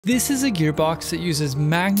This is a gearbox that uses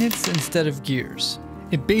magnets instead of gears.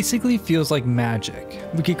 It basically feels like magic.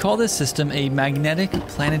 We could call this system a magnetic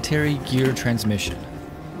planetary gear transmission.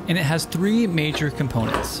 And it has three major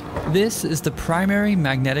components. This is the primary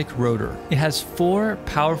magnetic rotor. It has 4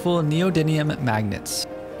 powerful neodymium magnets,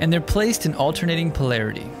 and they're placed in alternating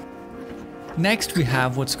polarity. Next, we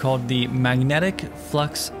have what's called the magnetic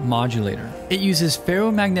flux modulator. It uses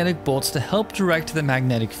ferromagnetic bolts to help direct the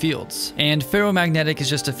magnetic fields. And ferromagnetic is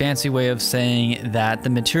just a fancy way of saying that the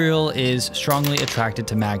material is strongly attracted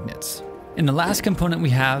to magnets. And the last component we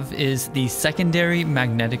have is the secondary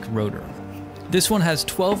magnetic rotor. This one has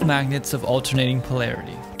 12 magnets of alternating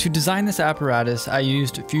polarity. To design this apparatus, I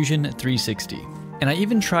used Fusion 360. And I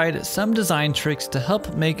even tried some design tricks to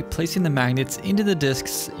help make placing the magnets into the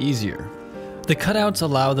discs easier. The cutouts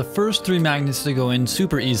allow the first 3 magnets to go in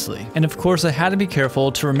super easily, and of course I had to be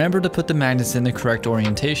careful to remember to put the magnets in the correct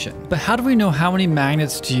orientation. But how do we know how many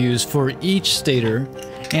magnets to use for each stator,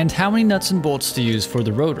 and how many nuts and bolts to use for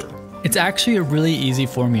the rotor? It's actually a really easy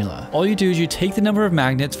formula. All you do is you take the number of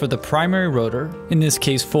magnets for the primary rotor, in this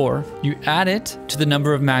case 4, you add it to the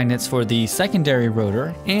number of magnets for the secondary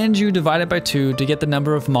rotor, and you divide it by 2 to get the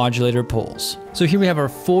number of modulator poles. So here we have our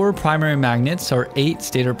 4 primary magnets, our 8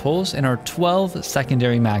 stator poles, and our 12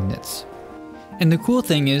 secondary magnets. And the cool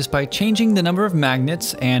thing is, by changing the number of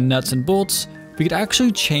magnets and nuts and bolts, we could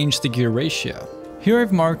actually change the gear ratio. Here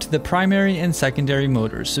I've marked the primary and secondary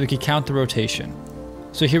motors so we could count the rotation.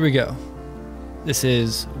 So here we go. This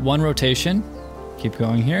is 1 rotation, keep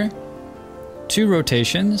going here, 2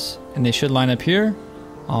 rotations, and they should line up here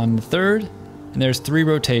on the 3rd, and there's 3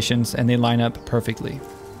 rotations and they line up perfectly.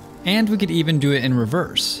 And we could even do it in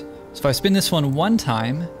reverse. So if I spin this one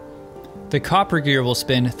time, the copper gear will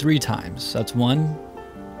spin 3 times. So that's 1,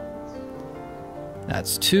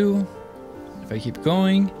 that's 2, if I keep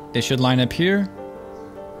going, they should line up here.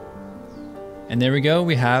 And there we go,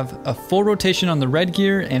 we have a full rotation on the red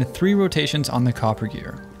gear and 3 rotations on the copper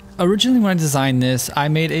gear. Originally when I designed this, I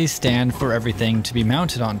made a stand for everything to be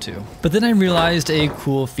mounted onto. But then I realized a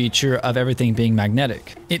cool feature of everything being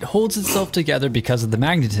magnetic. It holds itself together because of the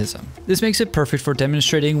magnetism. This makes it perfect for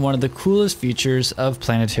demonstrating one of the coolest features of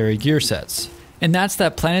planetary gear sets. And that's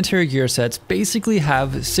that planetary gear sets basically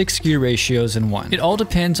have 6 gear ratios in one. It all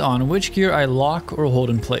depends on which gear I lock or hold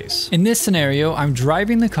in place. In this scenario, I'm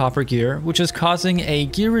driving the copper gear, which is causing a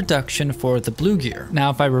gear reduction for the blue gear. Now,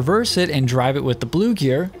 if I reverse it and drive it with the blue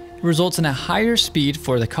gear, it results in a higher speed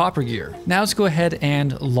for the copper gear. Now let's go ahead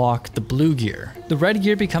and lock the blue gear. The red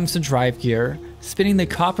gear becomes the drive gear, spinning the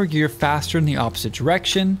copper gear faster in the opposite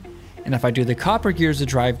direction. And if I do the copper gear as the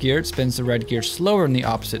drive gear, it spins the red gear slower in the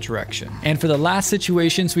opposite direction. And for the last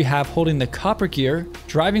situations, we have holding the copper gear,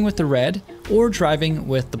 driving with the red, or driving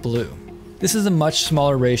with the blue. This is a much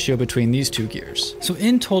smaller ratio between these 2 gears. So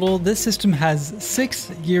in total, this system has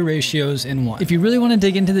 6 gear ratios in one. If you really want to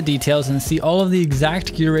dig into the details and see all of the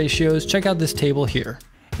exact gear ratios, check out this table here.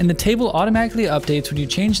 And the table automatically updates when you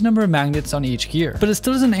change the number of magnets on each gear. But it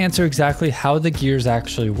still doesn't answer exactly how the gears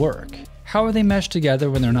actually work. How are they meshed together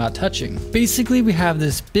when they're not touching? Basically, we have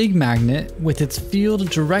this big magnet with its field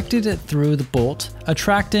directed through the bolt,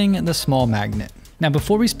 attracting the small magnet. Now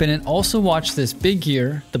before we spin it, also watch this big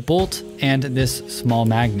gear, the bolt, and this small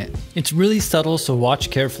magnet. It's really subtle, so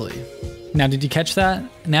watch carefully. Now did you catch that?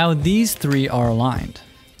 Now these 3 are aligned.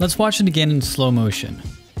 Let's watch it again in slow motion.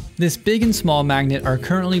 This big and small magnet are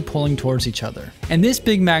currently pulling towards each other. And this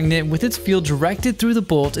big magnet, with its field directed through the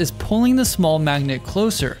bolt, is pulling the small magnet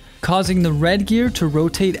closer, causing the red gear to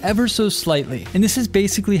rotate ever so slightly. And this is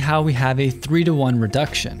basically how we have a 3-to-1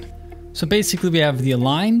 reduction. So basically we have the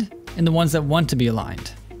aligned and the ones that want to be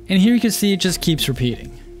aligned. And here you can see it just keeps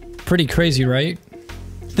repeating. Pretty crazy, right?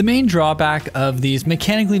 The main drawback of these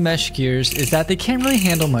mechanically meshed gears is that they can't really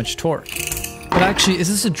handle much torque. But actually, is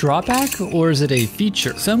this a drawback or is it a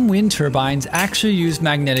feature? Some wind turbines actually use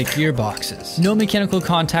magnetic gearboxes. No mechanical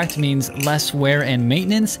contact means less wear and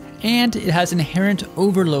maintenance, and it has inherent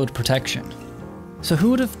overload protection. So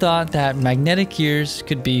who would have thought that magnetic gears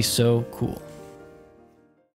could be so cool?